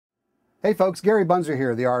Hey folks, Gary Bunzer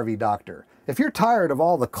here, the RV Doctor. If you're tired of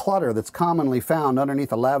all the clutter that's commonly found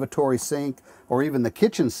underneath a lavatory sink or even the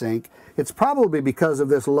kitchen sink, it's probably because of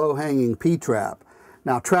this low-hanging P-trap.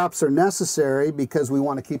 Now, traps are necessary because we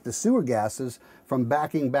want to keep the sewer gases from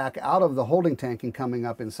backing back out of the holding tank and coming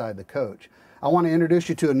up inside the coach. I want to introduce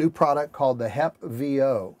you to a new product called the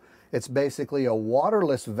RVO. It's basically a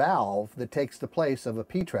waterless valve that takes the place of a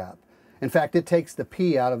P-trap. In fact, it takes the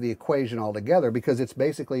P out of the equation altogether because it's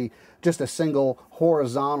basically just a single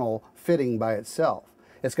horizontal fitting by itself.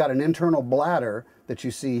 It's got an internal bladder that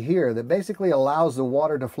you see here that basically allows the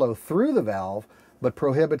water to flow through the valve but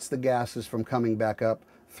prohibits the gases from coming back up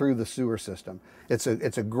through the sewer system. It's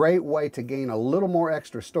a great way to gain a little more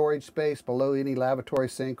extra storage space below any lavatory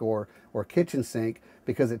sink or kitchen sink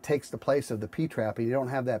because it takes the place of the P-trap and you don't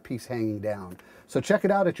have that piece hanging down. So check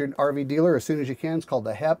it out at your RV dealer as soon as you can. It's called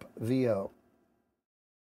the RVO.